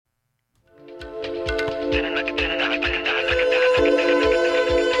Hey,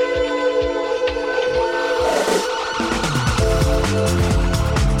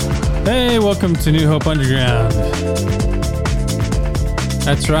 welcome to New Hope Underground.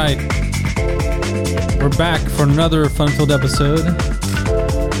 That's right. We're back for another fun-filled episode.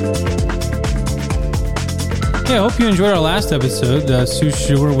 Hey, I hope you enjoyed our last episode. Sue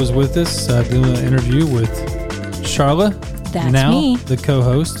Schuer was with us doing an interview with Charla. That's now me. The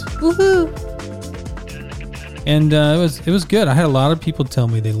co-host. Woohoo! And it was good. I had a lot of people tell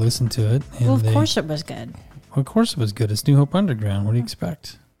me they listened to it. And Well, of course it was good. Of course it was good. It's New Hope Underground. What do you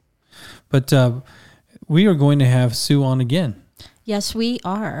expect? But we are going to have Sue on again. Yes, we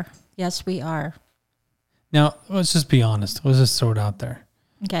are. Yes, we are. Now, let's just be honest. Let's just throw it out there.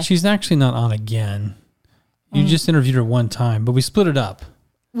 Okay. She's actually not on again. You just interviewed her one time, but we split it up.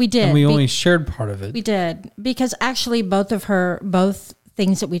 We did. And we only shared part of it. We did. Because actually both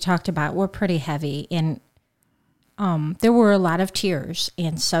things that we talked about were pretty heavy. And there were a lot of tears.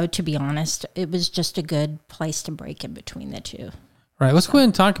 And so, to be honest, it was just a good place to break in between the two. Right. Let's go ahead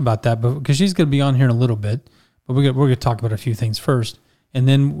and talk about that, because she's going to be on here in a little bit. But we're going to talk about a few things first. And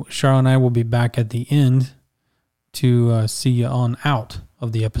then Cheryl and I will be back at the end to see you on out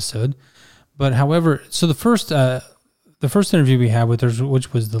of the episode. But however, so the first interview we had with her,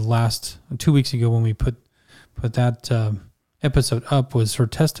 which was the last 2 weeks ago when we put that episode up, was her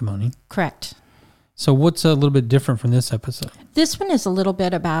testimony. Correct. So what's a little bit different from this episode? This one is a little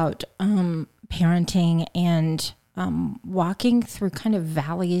bit about parenting and walking through kind of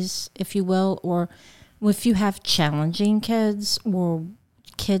valleys, if you will, or if you have challenging kids or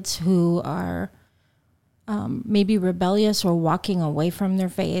kids who are maybe rebellious or walking away from their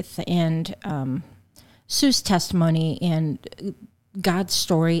faith. And Sue's testimony and God's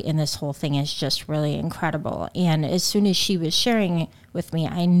story in this whole thing is just really incredible. And as soon as she was sharing with me,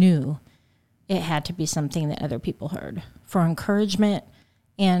 I knew it had to be something that other people heard for encouragement,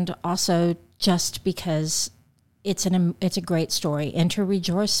 and also just because it's a great story, and to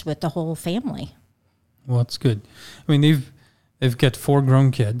rejoice with the whole family. Well, it's good. I mean, they've got 4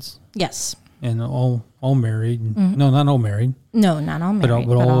 grown kids. Yes. And all married. Mm-hmm. No, not all married. No, not all married,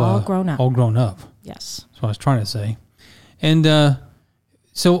 but all grown up. All grown up. Yes. That's what I was trying to say. And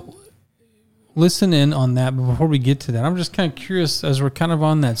so listen in on that. But before we get to that, I'm just kind of curious, as we're kind of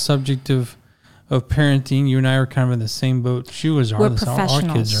on that subject of parenting. You and I are kind of in the same boat. She was We're professionals.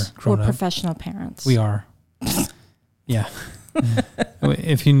 Our kids are grown up. We're professional parents. We are. Yeah.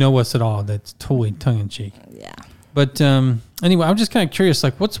 If you know us at all, that's totally tongue-in-cheek. Yeah. But anyway, I'm just kind of curious,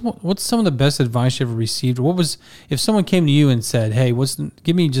 like, what's some of the best advice you ever received? What was, if someone came to you and said, hey,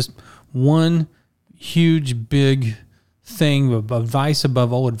 give me just one huge, big thing of advice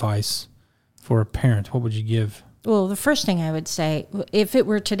above all advice for a parent, what would you give? Well, the first thing I would say, if it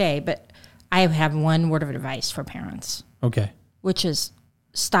were today, but I have one word of advice for parents. Okay. Which is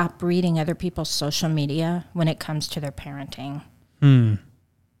stop reading other people's social media when it comes to their parenting. Why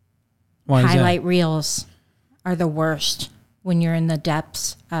is Highlight that? reels are the worst when you're in the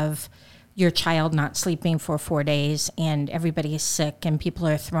depths of your child not sleeping for 4 days and everybody is sick and people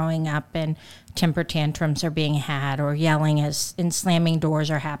are throwing up and temper tantrums are being had or yelling and slamming doors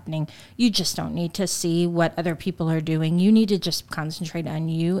are happening. You just don't need to see what other people are doing. You need to just concentrate on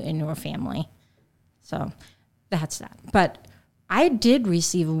you and your family. So that's that. But I did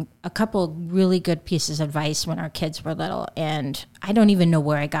receive a couple really good pieces of advice when our kids were little, and I don't even know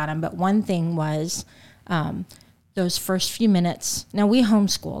where I got them, but one thing was those first few minutes. Now, we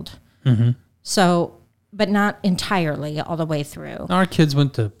homeschooled, so, but not entirely all the way through. Our kids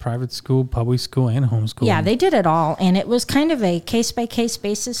went to private school, public school, and homeschool. Yeah, they did it all, and it was kind of a case-by-case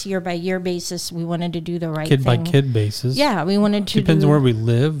basis, year-by-year basis. We wanted to do the right thing. Kid-by-kid basis. Yeah, we wanted to Depends on where we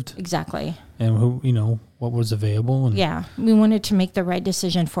lived. Exactly. And who, what was available. And yeah, we wanted to make the right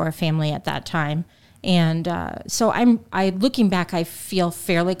decision for our family at that time. And so looking back, I feel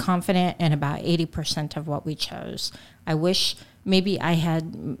fairly confident in about 80% of what we chose. I wish maybe I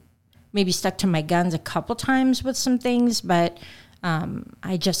had stuck to my guns a couple times with some things, but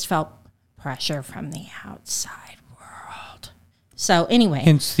I just felt pressure from the outside world. So anyway.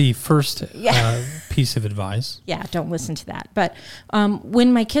 Hence the first piece of advice. Yeah, don't listen to that. But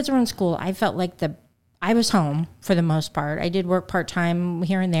when my kids were in school, I felt like I was home for the most part. I did work part-time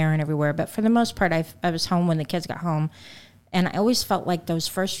here and there and everywhere, but for the most part, I was home when the kids got home. And I always felt like those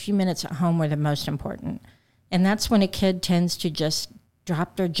first few minutes at home were the most important. And that's when a kid tends to just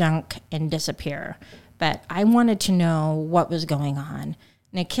drop their junk and disappear. But I wanted to know what was going on.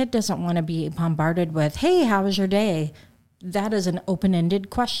 And a kid doesn't want to be bombarded with, hey, how was your day? That is an open-ended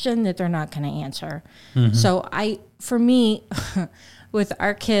question that they're not going to answer. Mm-hmm. So for me, with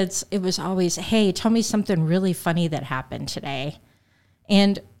our kids, it was always, hey, tell me something really funny that happened today.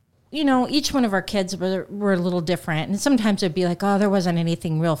 And, you know, each one of our kids were a little different. And sometimes it'd be like, oh, there wasn't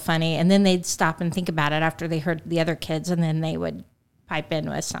anything real funny. And then they'd stop and think about it after they heard the other kids, and then they would pipe in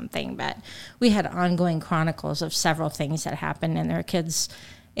with something. But we had ongoing chronicles of several things that happened in their kids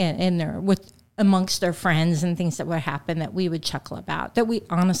in their amongst their friends, and things that would happen that we would chuckle about, that we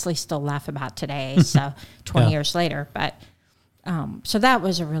honestly still laugh about today. So 20 years later. But so that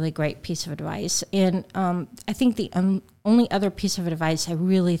was a really great piece of advice. And I think the only other piece of advice I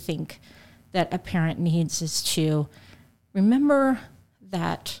really think that a parent needs is to remember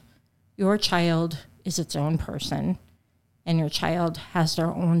that your child is its own person, and your child has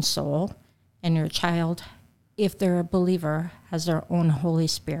their own soul, and your child, if they're a believer, has their own Holy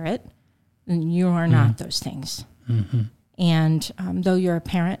Spirit. And you are not those things. Mm-hmm. And though you're a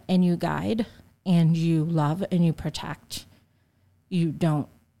parent and you guide and you love and you protect, you don't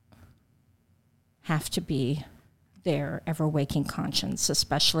have to be their ever-waking conscience,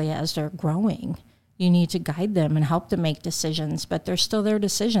 especially as they're growing. You need to guide them and help them make decisions, but they're still their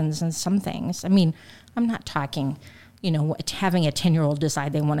decisions in some things. I mean, I'm not talking, you know, having a 10-year-old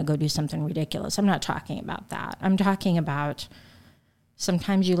decide they want to go do something ridiculous. I'm not talking about that. I'm talking about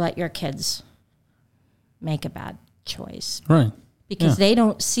sometimes you let your kids make a bad choice. Right. Because they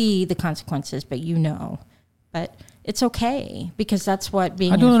don't see the consequences, but you know. But it's okay, because that's what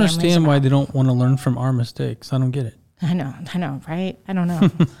being I don't understand why they don't want to learn from our mistakes. I don't get it. I know, right? I don't know.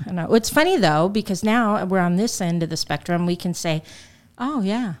 I know. It's funny, though, because now we're on this end of the spectrum. We can say, oh,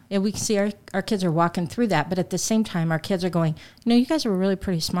 yeah, we can see our kids are walking through that. But at the same time, our kids are going, you know, you guys are really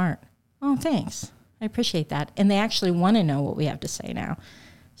pretty smart. Oh, thanks. I appreciate that. And they actually want to know what we have to say now.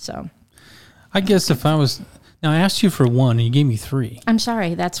 So I guess if I was... Now, I asked you for one, and you gave me three. I'm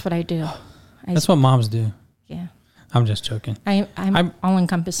sorry. That's what I do. That's what moms do. Yeah. I'm just joking. I'm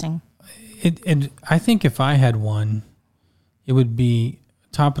all-encompassing. And I think if I had one, it would be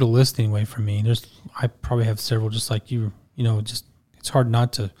top of the list anyway for me. I probably have several just like you. You know, just it's hard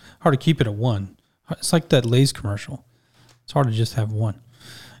to keep it at one. It's like that Lay's commercial. It's hard to just have one.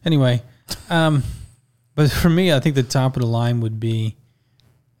 Anyway, but for me, I think the top of the line would be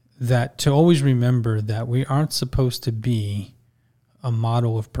that to always remember that we aren't supposed to be a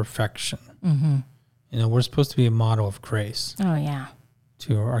model of perfection. Mm-hmm. You know, we're supposed to be a model of grace. Oh, yeah.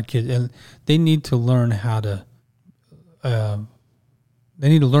 To our kids. And they need to learn how to, they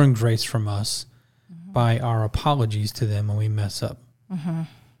need to learn grace from us by our apologies to them when we mess up. Mm-hmm.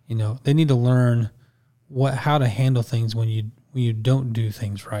 You know, they need to learn how to handle things when you don't do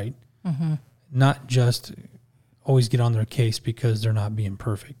things right. Mm-hmm. Not just always get on their case because they're not being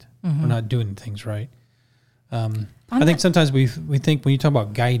perfect. Mm-hmm. We're not doing things right. I think sometimes we think when you talk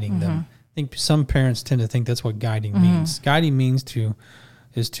about guiding them, I think some parents tend to think that's what guiding means. Guiding means to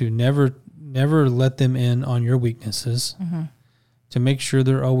never let them in on your weaknesses, to make sure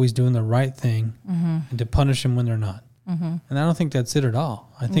they're always doing the right thing, and to punish them when they're not. And I don't think that's it at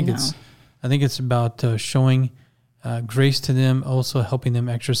all. I think it's about showing grace to them, also helping them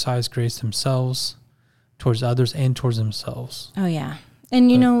exercise grace themselves towards others and towards themselves. Oh yeah, and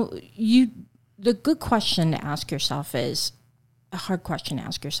the good question to ask yourself is, a hard question to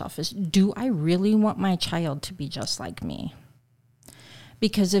ask yourself is, do I really want my child to be just like me?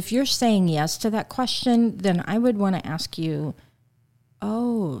 Because if you're saying yes to that question, then I would want to ask you,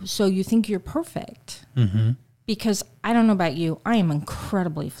 oh, so you think you're perfect? Mm-hmm. Because I don't know about you, I am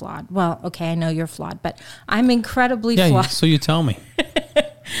incredibly flawed. Well, okay, I know you're flawed, but I'm incredibly flawed. Yeah, so you tell me.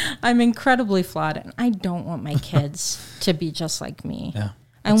 I'm incredibly flawed, and I don't want my kids to be just like me. Yeah,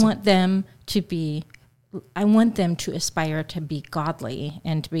 I want them to aspire to be godly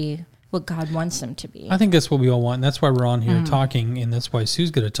and to be what God wants them to be. I think that's what we all want. And that's why we're on here talking, and that's why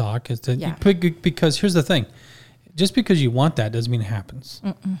Sue's going to talk. Because here's the thing. Just because you want that doesn't mean it happens.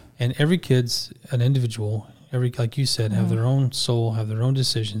 Mm-mm. And every kid's an individual. Like you said, have their own soul, have their own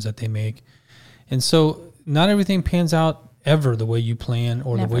decisions that they make. And so not everything pans out ever the way you plan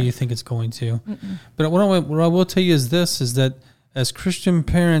or the way you think it's going to. Mm-mm. But what I will tell you is that as Christian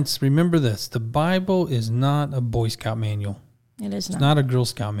parents, remember this. The Bible is not a Boy Scout manual. It is not. It's not a Girl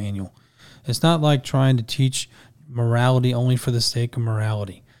Scout manual. It's not like trying to teach morality only for the sake of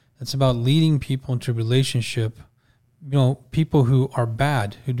morality. It's about leading people into a relationship, you know, people who are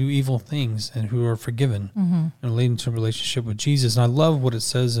bad, who do evil things, and who are forgiven, and leading to a relationship with Jesus. And I love what it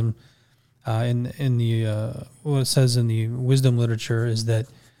says in the wisdom literature is that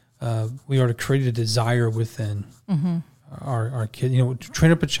we are to create a desire within our kid. You know, to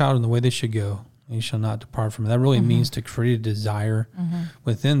train up a child in the way they should go, and he shall not depart from it. That really means to create a desire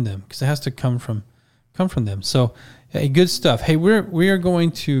within them, because it has to come from them. So Hey, good stuff. Hey, we are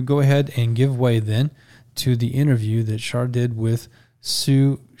going to go ahead and give way then to the interview that Char did with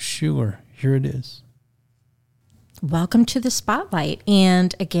Sue Schuler. Here it is. Welcome to the Spotlight.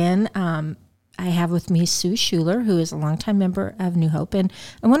 And again, I have with me Sue Schuler, who is a longtime member of New Hope. And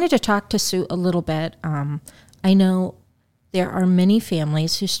I wanted to talk to Sue a little bit. I know there are many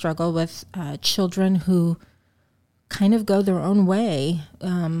families who struggle with children who kind of go their own way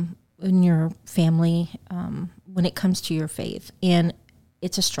in your family when it comes to your faith. And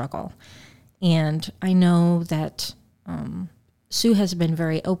it's a struggle. And I know that Sue has been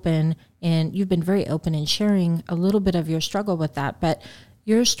very open, and you've been very open in sharing a little bit of your struggle with that. But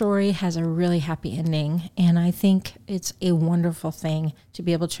your story has a really happy ending, and I think it's a wonderful thing to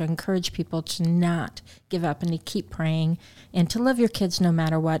be able to encourage people to not give up and to keep praying and to love your kids no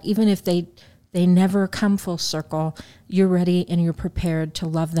matter what. Even if they never come full circle, you're ready and you're prepared to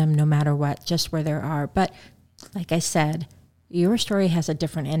love them no matter what, just where they are. But like I said, your story has a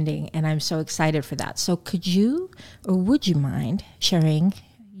different ending, and I'm so excited for that. So could you, or would you mind sharing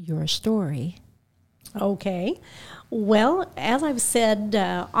your story? Okay. Well, as I've said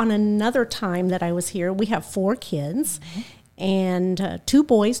on another time that I was here, we have 4 kids, and 2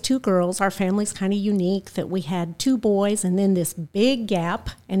 boys, 2 girls. Our family's kind of unique that we had 2 boys and then this big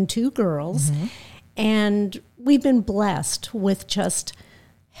gap and 2 girls. And we've been blessed with just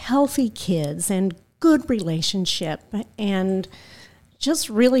healthy kids and good relationship, and just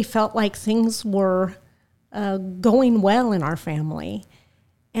really felt like things were going well in our family.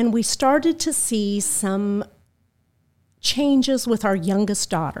 And we started to see some changes with our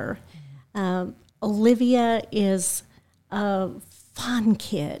youngest daughter. Olivia is a fun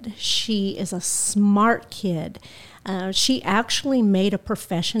kid. She is a smart kid. She actually made a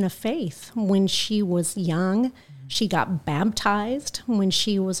profession of faith when she was young. She got baptized when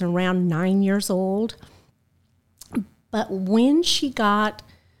she was around 9 years old. But when she got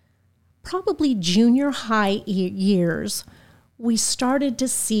probably junior high years, we started to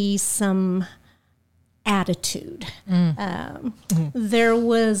see some attitude. There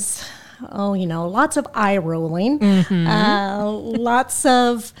was, lots of eye rolling, lots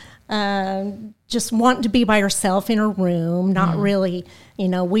of just wanting to be by herself in her room, not really,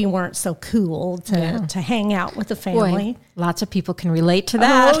 we weren't so cool to hang out with the family. Boy, lots of people can relate to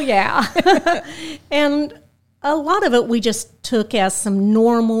that. Oh, yeah. And a lot of it we just took as some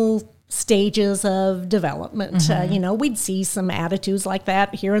normal stages of development. We'd see some attitudes like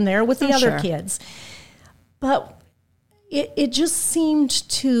that here and there with the other kids. But it just seemed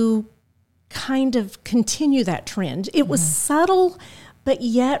to kind of continue that trend. It was subtle, but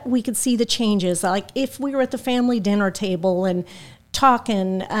yet we could see the changes. Like if we were at the family dinner table and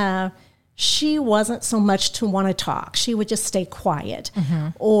talking, she wasn't so much to want to talk. She would just stay quiet.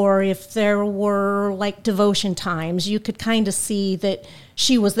 Or if there were like devotion times, you could kind of see that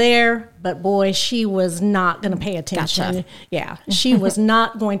she was there, but boy, she was not going to pay attention. Gotcha. Yeah, she was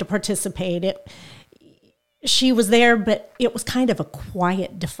not going to participate. She was there, but it was kind of a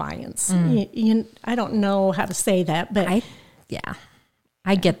quiet defiance. I don't know how to say that, but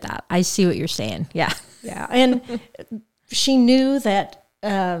I get that. I see what you're saying. Yeah. Yeah. And she knew that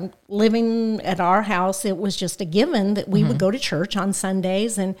living at our house, it was just a given that we would go to church on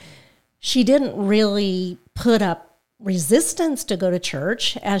Sundays. And she didn't really put up resistance to go to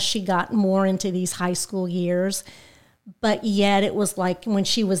church as she got more into these high school years. But yet it was like when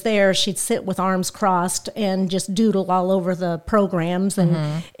she was there, she'd sit with arms crossed and just doodle all over the programs.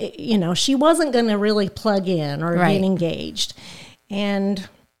 And, she wasn't going to really plug in or get engaged. And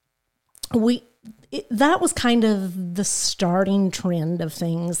that was kind of the starting trend of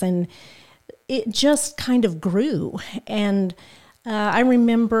things. And it just kind of grew. And I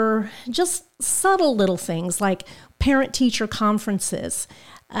remember just subtle little things like parent-teacher conferences.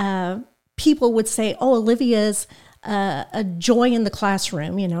 People would say, oh, Olivia's a joy in the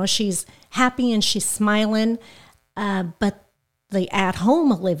classroom. She's happy and she's smiling. But the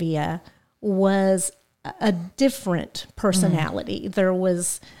at-home Olivia was a different personality. There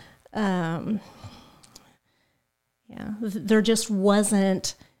was, there just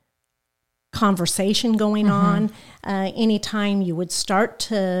wasn't conversation going on. Anytime you would start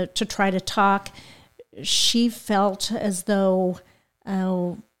to try to talk, she felt as though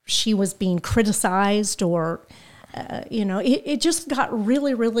she was being criticized or, it just got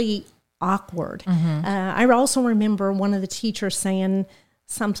really, really awkward. I also remember one of the teachers saying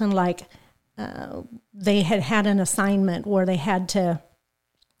something like they had an assignment where they had to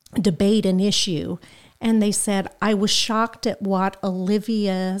debate an issue. And they said, I was shocked at what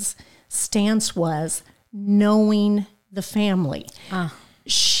Olivia's stance was, knowing the family.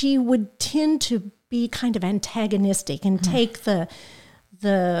 She would tend to be kind of antagonistic and take the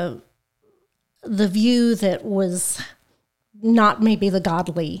view that was not maybe the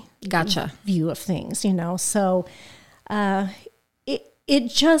godly Gotcha. view of things, you know. So it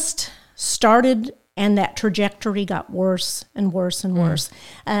just started, and that trajectory got worse and worse and worse.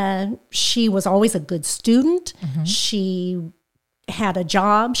 She was always a good student. She had a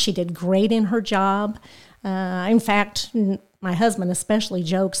job. She did great in her job. In fact, my husband especially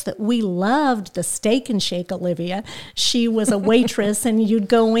jokes that we loved the Steak and Shake Olivia. She was a waitress, and you'd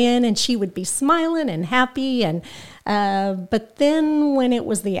go in and she would be smiling and happy. And but then when it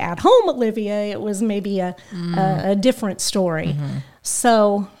was the at-home Olivia, it was maybe a different story.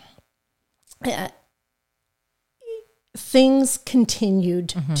 So things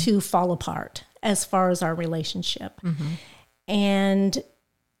continued to fall apart as far as our relationship. And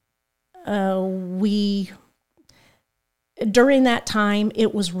we, during that time,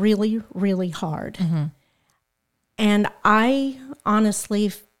 it was really, really hard. And I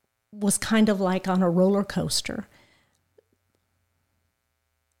honestly was kind of like on a roller coaster.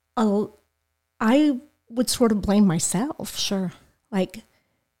 I would sort of blame myself. Sure. Like,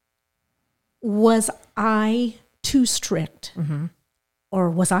 was I too strict? Or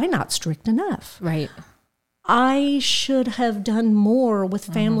was I not strict enough? Right. I should have done more with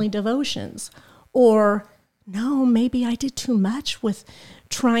family devotions. Or, no, maybe I did too much with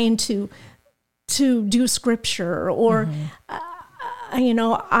trying to do scripture. Or, you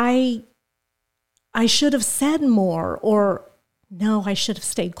know, I should have said more. Or, no, I should have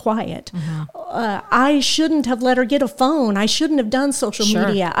stayed quiet. I shouldn't have let her get a phone. I shouldn't have done social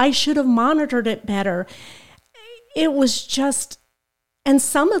media. I should have monitored it better. It was just, and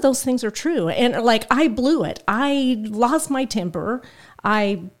some of those things are true. And like, I blew it. I lost my temper.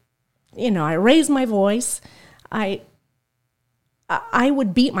 I raised my voice. I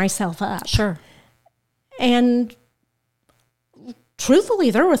would beat myself up. Sure. And truthfully,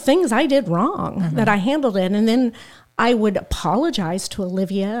 there were things I did wrong that I handled it. And then I would apologize to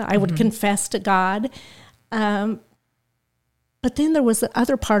Olivia. I would confess to God. But then there was the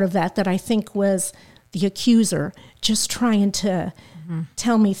other part of that I think was the accuser just trying to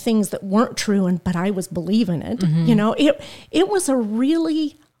tell me things that weren't true, but I was believing it. You know, it was a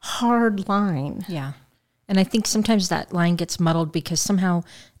really hard line. Yeah. And I think sometimes that line gets muddled because somehow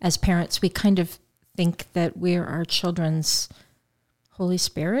as parents, we kind of think that we're our children's Holy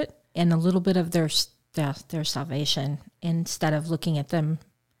Spirit and a little bit of their salvation instead of looking at them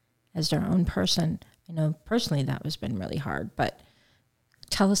as their own person. I know personally that has been really hard, but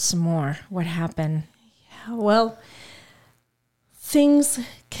tell us some more. What happened? Well, things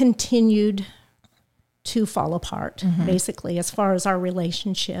continued to fall apart, basically, as far as our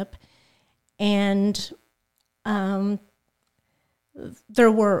relationship. And there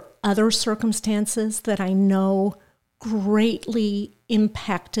were other circumstances that I know greatly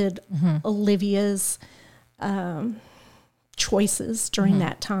impacted Olivia's choices during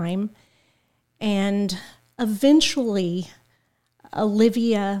that time. And eventually,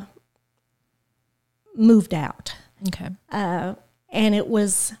 Olivia moved out. Okay. And it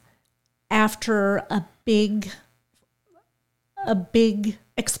was after a big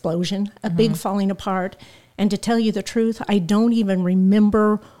explosion, a big falling apart. And to tell you the truth, I don't even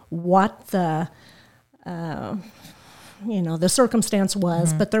remember what the circumstance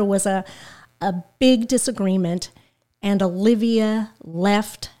was, but there was a big disagreement, and Olivia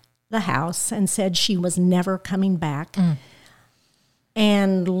left the house and said she was never coming back,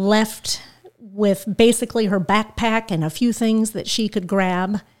 and left with basically her backpack and a few things that she could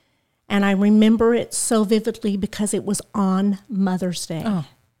grab. And I remember it so vividly because it was on Mother's Day. Oh.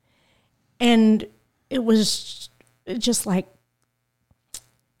 And it was just like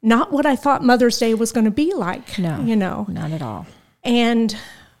not what I thought Mother's Day was going to be like. No, you know, not at all. And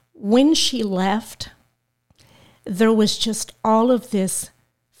when she left, there was just all of this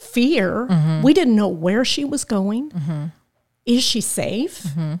fear. We didn't know where she was going. Is she safe?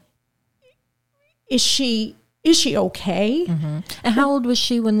 Is she okay? And how old was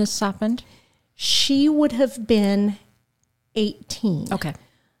she when this happened? She would have been 18. Okay.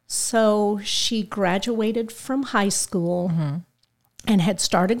 So she graduated from high school and had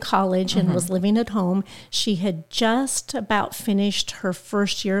started college and was living at home. She had just about finished her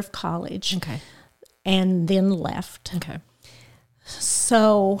first year of college and then left. Okay.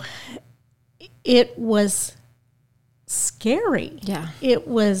 So it was scary. Yeah. It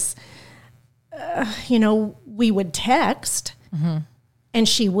was, we would text and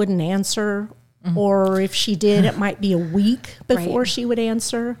she wouldn't answer. Or if she did, it might be a week before she would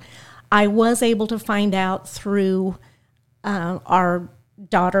answer. I was able to find out through our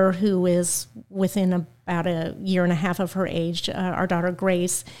daughter, who is within about a year and a half of her age, our daughter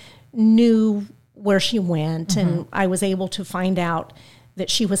Grace, knew where she went, and I was able to find out that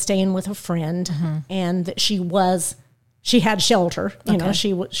she was staying with a friend, and that she had shelter. You know,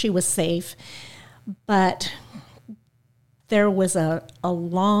 she was safe, but there was a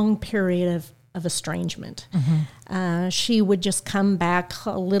long period of estrangement. She would just come back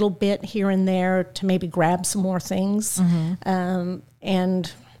a little bit here and there to maybe grab some more things,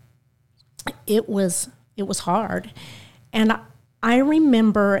 and it was hard. And I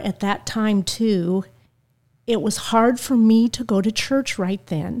remember at that time too, it was hard for me to go to church right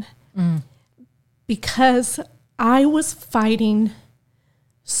then, because I was fighting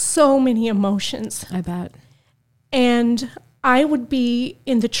so many emotions. I bet. And I would be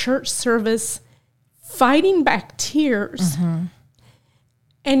in the church service fighting back tears.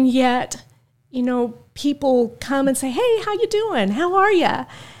 And yet, you know, people come and say, "Hey, how you doing? How are you?"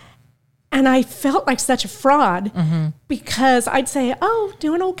 And I felt like such a fraud, because I'd say, "Oh,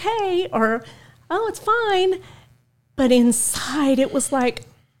 doing okay," or "Oh, it's fine." But inside it was like,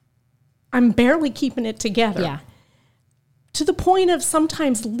 I'm barely keeping it together. Yeah. To the point of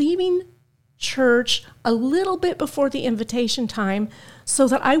sometimes leaving church a little bit before the invitation time so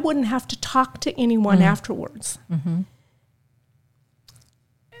that I wouldn't have to talk to anyone afterwards.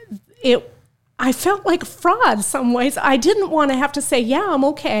 I felt like a fraud some ways. I didn't want to have to say, "Yeah, I'm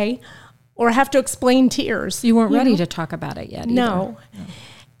okay," or have to explain tears. You weren't ready to talk about it yet either. No.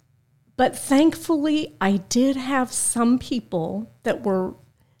 But thankfully, I did have some people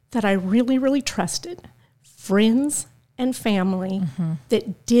that I really, really trusted, friends and family,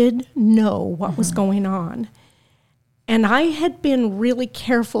 that did know what was going on. And I had been really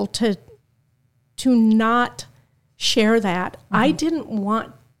careful to not share that. I didn't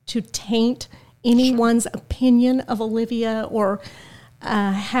want to taint anyone's opinion of Olivia, or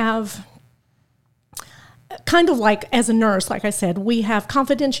have kind of like, as a nurse, like I said, we have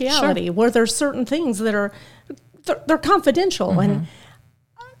confidentiality where there's certain things that are they're confidential, and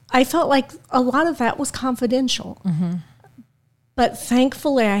I felt like a lot of that was confidential. But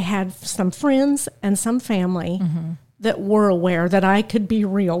thankfully, I had some friends and some family that were aware that I could be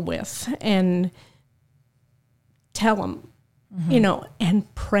real with and tell them, you know,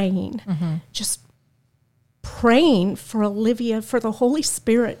 and praying, just praying for Olivia, for the Holy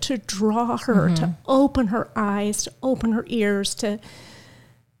Spirit to draw her, to open her eyes, to open her ears, to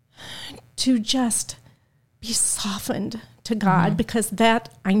just be softened to God, because that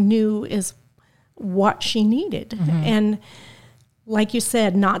I knew is what she needed. And like you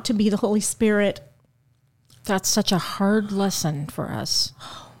said, not to be the Holy Spirit. That's such a hard lesson for us.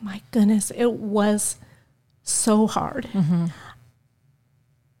 Oh my goodness, it was so hard.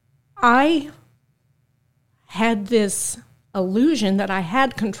 I had this illusion that I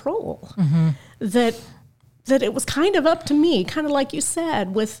had control, that it was kind of up to me, kind of like you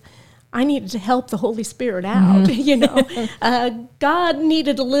said, with I needed to help the Holy Spirit out. You know, God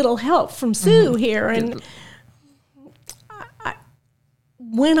needed a little help from Sue here. And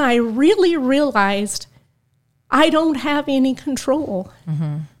when I really realized I don't have any control,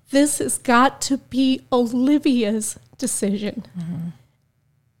 this has got to be Olivia's decision.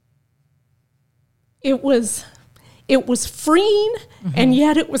 It was freeing, and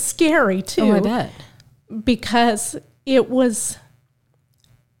yet it was scary too. Oh, I bet. Because it was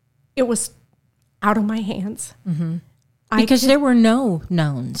out of my hands. Because there were no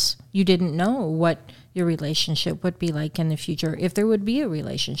knowns. You didn't know what your relationship would be like in the future, if there would be a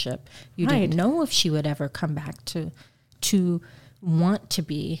relationship. You didn't know if she would ever come back to want to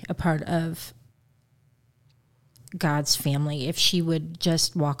be a part of God's family, if she would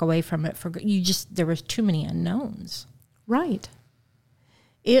just walk away from it there was too many unknowns. Right.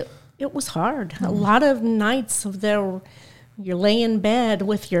 It was hard. A lot of nights you lay in bed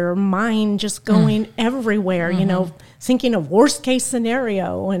with your mind just going everywhere, you know, thinking of worst case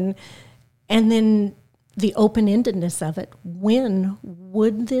scenario, and then the open-endedness of it. When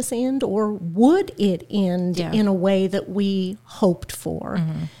would this end, or would it end in a way that we hoped for?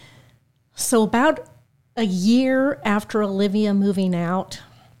 So about a year after Olivia moving out,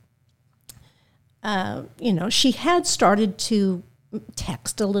 you know, she had started to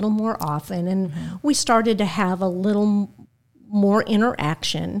text a little more often, and we started to have a little more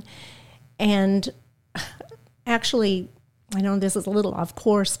interaction. And actually, I know this is a little off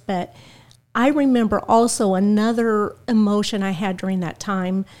course, but I remember also another emotion I had during that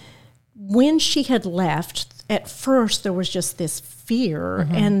time. When she had left, at first there was just this fear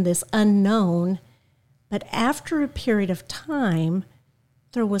and this unknown, but after a period of time,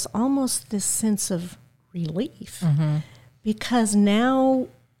 there was almost this sense of relief, because now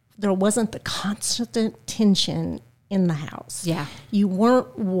there wasn't the constant tension in the house. Yeah. You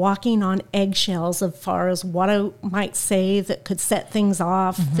weren't walking on eggshells as far as what I might say that could set things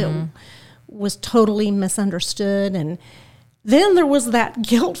off, that was totally misunderstood. And then there was that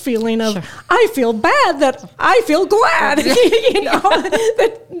guilt feeling of, I feel bad that I feel glad,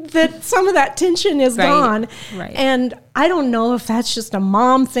 that some of that tension is gone. Right. And I don't know if that's just a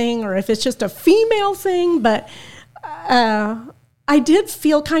mom thing or if it's just a female thing, but I did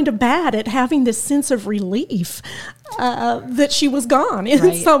feel kind of bad at having this sense of relief that she was gone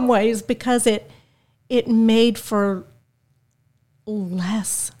in some ways, because it made for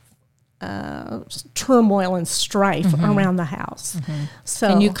less turmoil and strife around the house. So,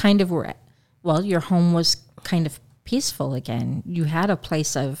 and you kind of were, well, your home was kind of peaceful again. You had a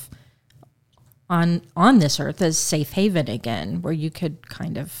place of on this earth as safe haven again, where you could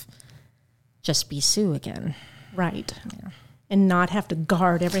kind of just be Sue again. Right. Yeah. And not have to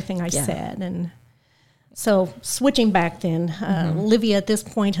guard everything I said. And so switching back then, Olivia at this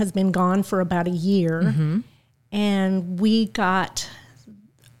point has been gone for about a year. And we got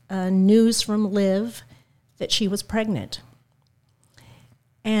news from Liv that she was pregnant.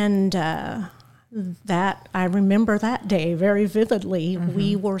 And that I remember that day very vividly.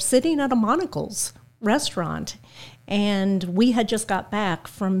 We were sitting at a Monocle's restaurant, and we had just got back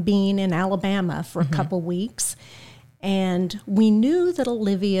from being in Alabama for a couple weeks. And we knew that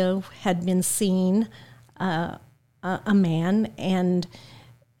Olivia had been seeing a man, and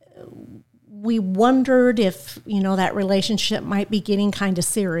we wondered if, that relationship might be getting kind of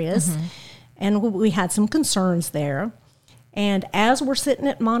serious. And we had some concerns there. And as we're sitting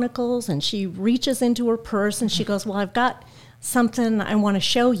at Monocle's, and she reaches into her purse and she goes, well, I've got something I want to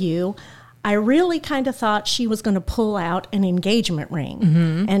show you. I really kind of thought she was going to pull out an engagement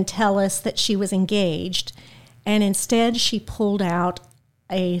ring and tell us that she was engaged. And instead, she pulled out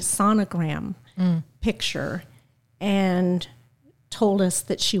a sonogram picture and told us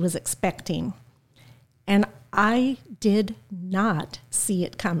that she was expecting. And I did not see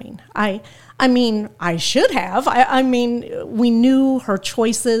it coming. I mean, I should have. I mean, we knew her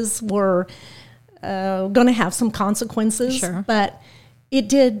choices were going to have some consequences, but it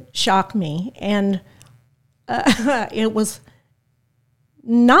did shock me. And it was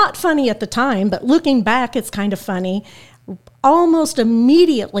not funny at the time, but looking back, it's kind of funny. Almost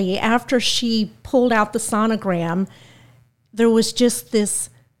immediately after she pulled out the sonogram, there was just this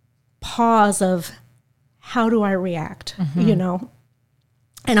pause of, how do I react, And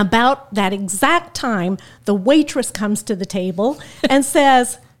about that exact time, the waitress comes to the table and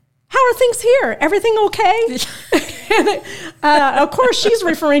says, how are things here? Everything okay? And, of course, she's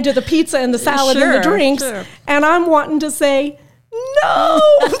referring to the pizza and the salad and the drinks. And I'm wanting to say, no,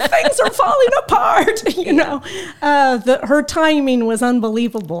 things are falling apart. Her timing was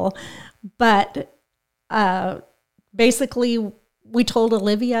unbelievable. But basically, we told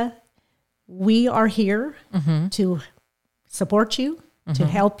Olivia, we are here to support you, to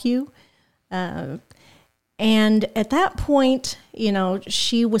help you. And at that point,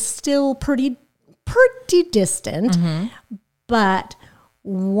 she was still pretty distant. But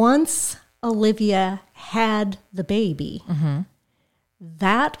once Olivia had the baby,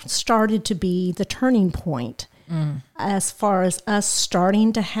 that started to be the turning point as far as us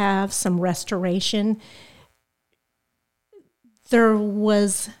starting to have some restoration.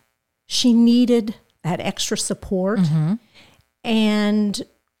 She needed that extra support. And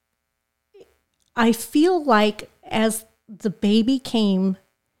I feel like as the baby came,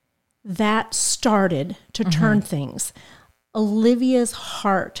 that started to turn things. Olivia's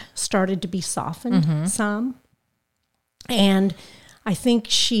heart started to be softened some. And I think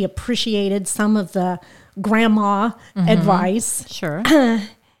she appreciated some of the grandma advice.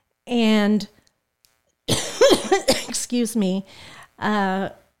 And, excuse me,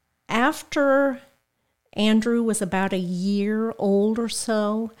 after Andrew was about a year old or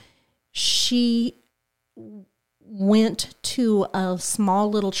so, she went to a small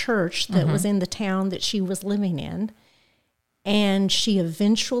little church that was in the town that she was living in. And she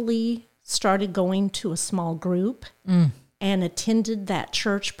eventually started going to a small group and attended that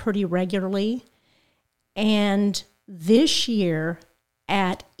church pretty regularly. And this year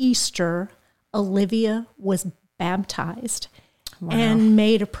at Easter, Olivia was baptized and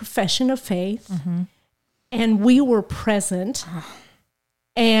made a profession of faith. And we were present.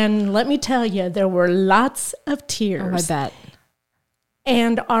 And let me tell you, there were lots of tears. Oh, I bet.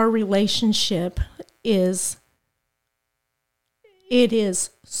 And our relationship is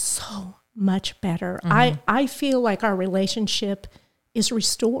so much better. I feel like our relationship is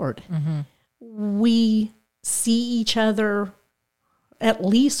restored. We see each other at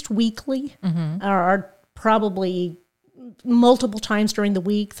least weekly, or probably multiple times during the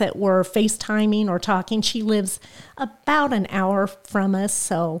week that we're FaceTiming or talking. She lives about an hour from us,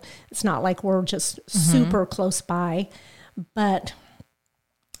 so it's not like we're just super close by. But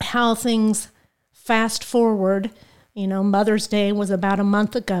how things fast forward, Mother's Day was about a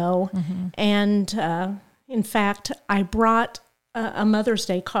month ago, and in fact, I brought a Mother's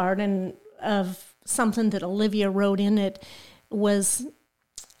Day card and of something that Olivia wrote in it was,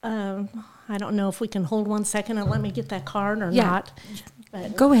 I don't know if we can hold 1 second and let me get that card or not.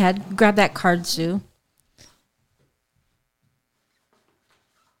 But Go ahead. Grab that card, Sue.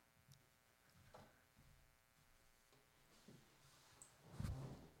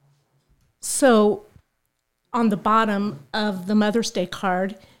 so on the bottom of the Mother's Day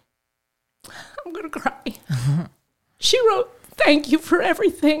card, I'm going to cry. She wrote, "Thank you for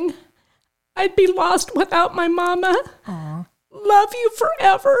everything. I'd be lost without my mama. Aw. Love you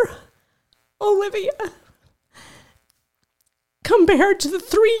forever, Olivia." Compared to the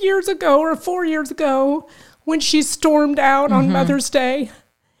 3 years ago or 4 years ago when she stormed out on Mother's Day,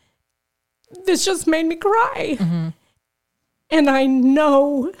 this just made me cry. And I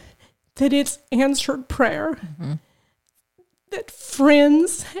know that it's answered prayer. That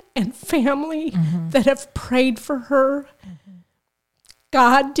friends and family that have prayed for her,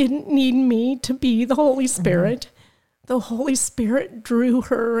 God didn't need me to be the Holy Spirit. The Holy Spirit drew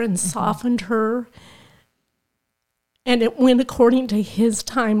her and softened her, and it went according to His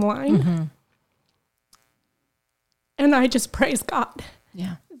timeline. And I just praise God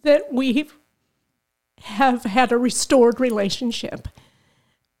that we have had a restored relationship.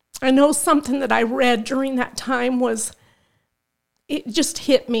 I know something that I read during that time was, it just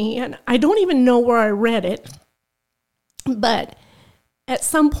hit me, and I don't even know where I read it, but at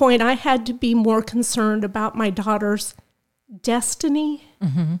some point I had to be more concerned about my daughter's destiny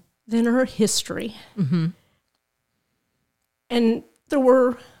than her history. And there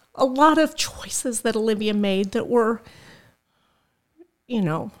were a lot of choices that Olivia made that were,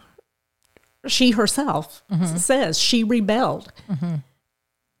 she herself says she rebelled.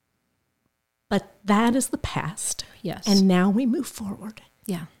 But that is the past. Yes. And now we move forward.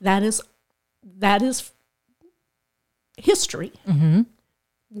 Yeah. That is history.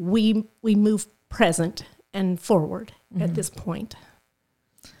 We move present and forward at this point.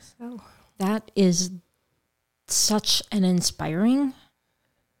 So That is such an inspiring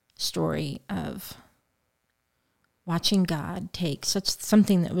story of watching God take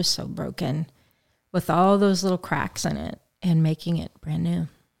something that was so broken with all those little cracks in it and making it brand new.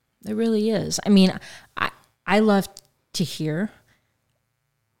 It really is. I mean, I love to hear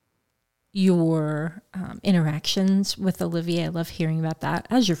your interactions with Olivia. I love hearing about that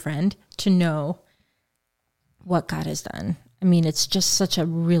as your friend, to know what God has done. I mean, it's just such a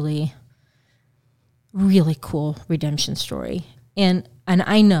really, really cool redemption story. And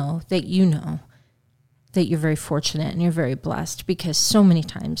I know that that you're very fortunate and you're very blessed, because so many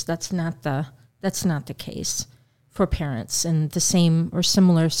times that's not the case for parents in the same or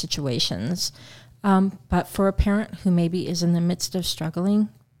similar situations. But for a parent who maybe is in the midst of struggling,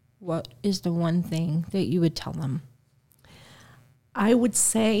 what is the one thing that you would tell them? I would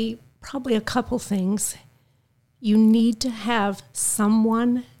say probably a couple things. You need to have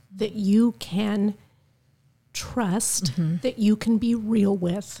someone that you can trust, that you can be real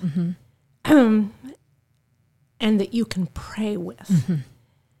with, and that you can pray with,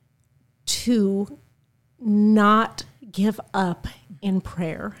 to not give up in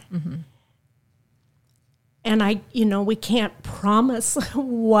prayer. And we can't promise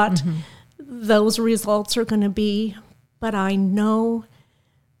what those results are going to be, but I know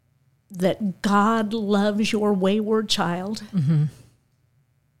that God loves your wayward child,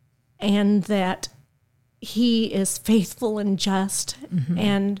 and that He is faithful and just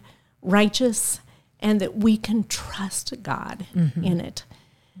and righteous, and that we can trust God in it.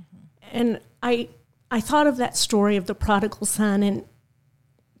 And I thought of that story of the prodigal son, and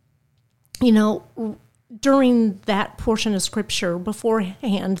during that portion of scripture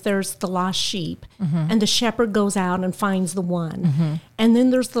beforehand, there's the lost sheep, and the shepherd goes out and finds the one. And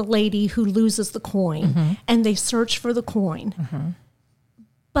then there's the lady who loses the coin, and they search for the coin.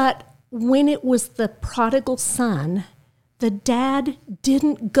 But when it was the prodigal son, the dad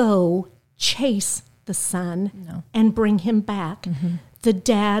didn't go chase the son and bring him back. The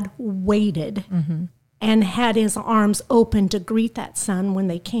dad waited and had his arms open to greet that son when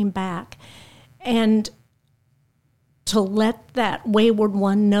they came back, and to let that wayward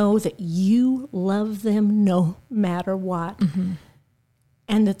one know that you love them no matter what.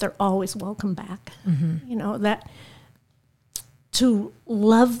 and that they're always welcome back. You know, that to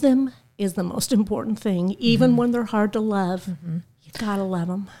love them is the most important thing, even when they're hard to love. You gotta love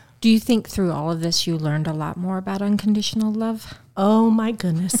them. Do you think through all of this you learned a lot more about unconditional love? Oh my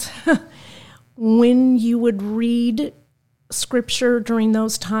goodness. When you would read scripture during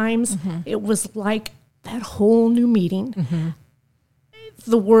those times, it was like that whole new meaning.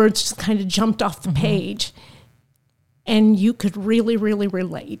 The words just kind of jumped off the page, and you could really, really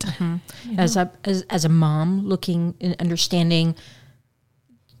relate. As a mom, looking and understanding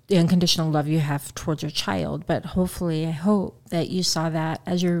the unconditional love you have towards your child, but hopefully, I hope that you saw that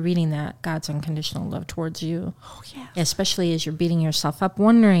as you're reading that, God's unconditional love towards you. Oh, yeah. Especially as you're beating yourself up,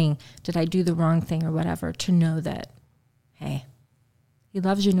 wondering, did I do the wrong thing or whatever, to know that, hey, he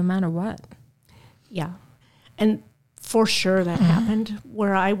loves you no matter what. Yeah. And for sure that happened,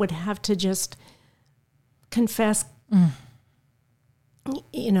 where I would have to just confess,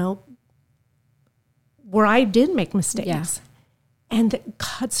 you know, where I did make mistakes. Yeah. And that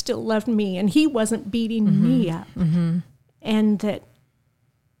God still loved me, and he wasn't beating me up, and that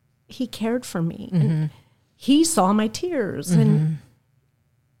he cared for me, and he saw my tears. And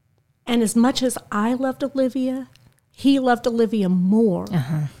as much as I loved Olivia, he loved Olivia more,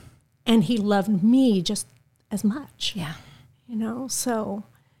 and he loved me just as much. Yeah. You know, so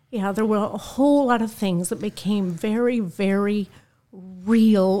yeah, there were a whole lot of things that became very, very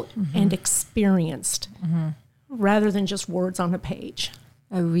real and experienced, rather than just words on a page.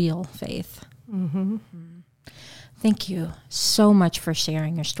 A real faith. Thank you so much for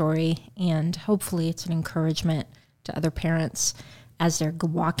sharing your story, and hopefully it's an encouragement to other parents as they're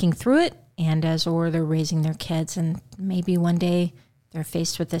walking through it, and or they're raising their kids, and maybe one day they're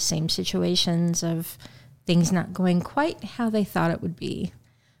faced with the same situations of things not going quite how they thought it would be.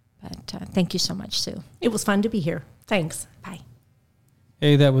 But thank you so much, Sue. It was fun to be here. Thanks. Bye.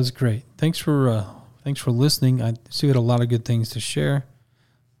 Hey, that was great. Thanks for listening. I see you had a lot of good things to share.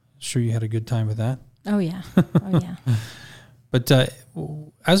 Sure you had a good time with that. Oh, yeah. Oh, yeah. But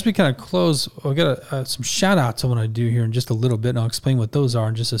as we kind of close, I've got some shout outs I want to do here in just a little bit, and I'll explain what those are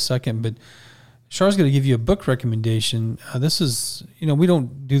in just a second. But Char's going to give you a book recommendation. This is, we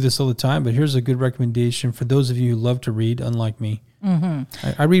don't do this all the time, but here's a good recommendation for those of you who love to read, unlike me.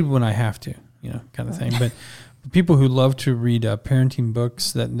 I read when I have to, kind of thing. But for people who love to read parenting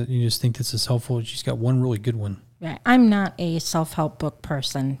books that you just think this is helpful, she's got one really good one. Yeah, I'm not a self-help book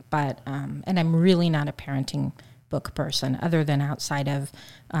person, but and I'm really not a parenting book person, other than outside of,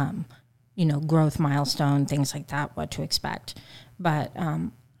 growth milestone, things like that, what to expect. But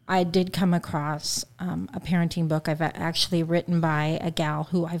I did come across a parenting book I've actually written by a gal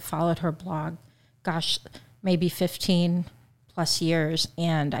who I followed her blog, maybe 15 plus years,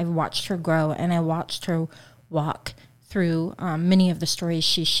 and I've watched her grow, and I watched her walk through many of the stories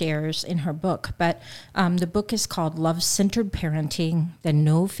she shares in her book. But the book is called Love-Centered Parenting, The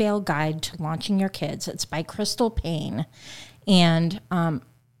No-Fail Guide to Launching Your Kids. It's by Crystal Paine. And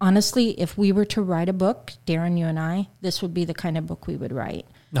honestly, if we were to write a book, Darren, you and I, this would be the kind of book we would write.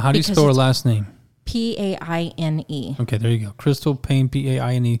 Now, how do you spell her last name? Paine. Okay, there you go. Crystal Paine, Paine,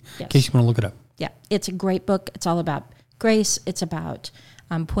 Yes. in case you want to look it up. Yeah, it's a great book. It's all about grace. It's about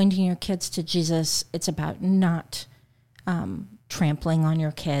pointing your kids to Jesus. It's about not trampling on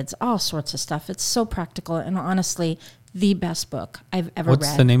your kids, all sorts of stuff. It's so practical, and honestly, the best book I've ever read.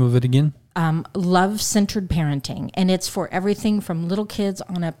 What's the name of it again? Love-Centered Parenting, and it's for everything from little kids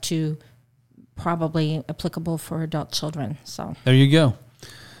on up to probably applicable for adult children. So there you go.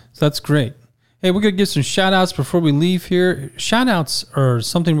 So that's great. Hey, we're going to give some shout outs before we leave here. Shout outs are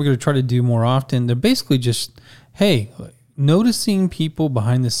something we're going to try to do more often. They're basically just, hey, noticing people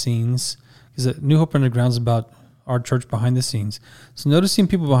behind the scenes, because New Hope Underground is about our church behind the scenes. So noticing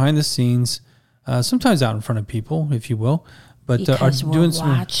people behind the scenes, sometimes out in front of people, if you will, but are doing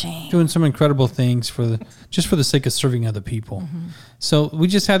some incredible things for the sake of serving other people. So we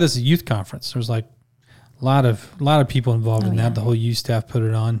just had this youth conference. There was like a lot of people involved in that. The whole youth staff put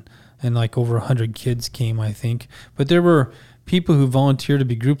it on, and like over 100 kids came, I think. But there were people who volunteered to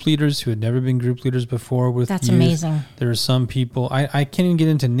be group leaders who had never been group leaders before with That's youth. amazing. There are some people, I can't even get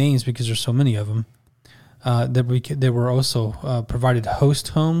into names because there's so many of them. They were also provided host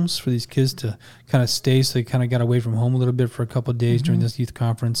homes for these kids to kind of stay, so they kind of got away from home a little bit for a couple of days during this youth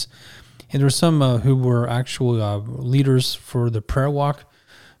conference. And there were some who were actual leaders for the prayer walk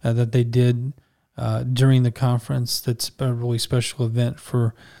that they did during the conference. That's a really special event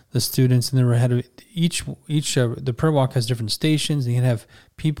for the students. And there were each the prayer walk has different stations. They had to have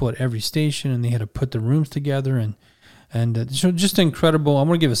people at every station, and they had to put the rooms together and so just incredible. I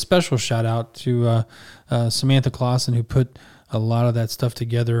want to give a special shout out to Samantha Clausen, who put a lot of that stuff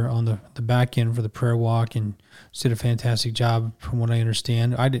together on the back end for the prayer walk, and she did a fantastic job from what I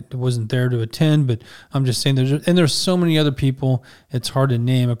understand. Wasn't there to attend, but I'm just saying there's so many other people it's hard to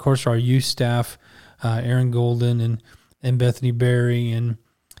name. Of course, our youth staff, Aaron Golden and Bethany Berry and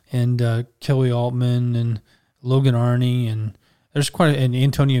Kelly Altman and Logan Arney, and there's and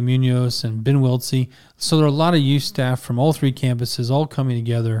Antonio Munoz and Ben Wiltsey. So there are a lot of youth staff from all three campuses all coming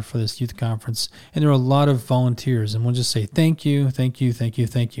together for this youth conference. And there are a lot of volunteers. And we'll just say thank you, thank you, thank you,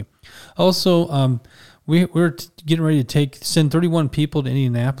 thank you. Also, we're getting ready to send 31 people to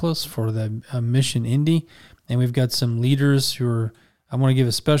Indianapolis for the Mission Indy. And we've got some leaders I want to give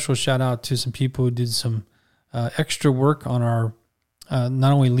a special shout out to some people who did some extra work on our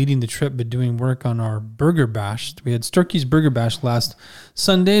not only leading the trip, but doing work on our Burger Bash. We had Sturkey's Burger Bash last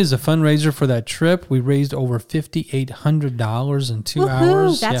Sunday as a fundraiser for that trip. We raised over $5,800 in 2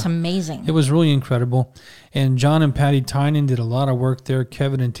 hours. That's amazing. It was really incredible. And John and Patty Tynan did a lot of work there.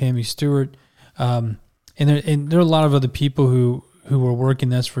 Kevin and Tammy Stewart. And there are a lot of other people who were working,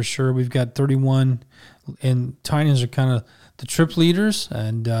 that's for sure. We've got 31, and Tynans are kind of the trip leaders.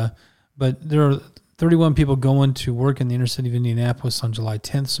 But there are 31 people going to work in the inner city of Indianapolis on July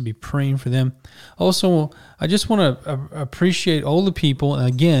 10th, so be praying for them. Also, I just want to appreciate all the people. And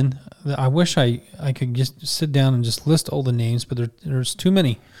again, I wish I could just sit down and just list all the names, but there's too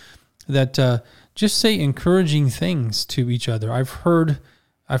many that just say encouraging things to each other. I've heard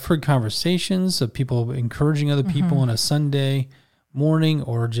conversations of people encouraging other people on a Sunday morning,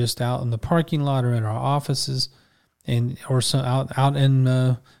 or just out in the parking lot or in our offices, or out in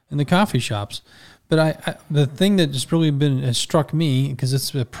the coffee shops. But the thing that just really has struck me, because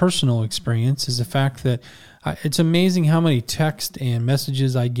it's a personal experience, is the fact that it's amazing how many texts and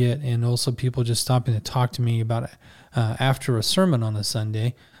messages I get, and also people just stopping to talk to me about it after a sermon on a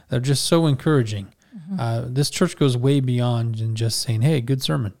Sunday. They're just so encouraging. This church goes way beyond than just saying, "Hey, good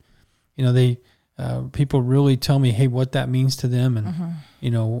sermon." People really tell me, "Hey, what that means to them," and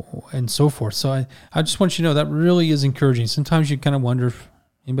and so forth. So I just want you to know that really is encouraging. Sometimes you kind of wonder if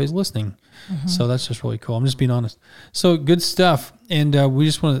anybody's listening. So that's just really cool. I'm just being honest. So good stuff. And we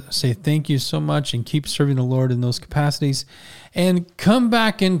just want to say thank you so much, and keep serving the Lord in those capacities. And come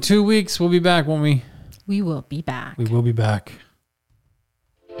back in 2 weeks. We'll be back, won't we? We will be back. We will be back.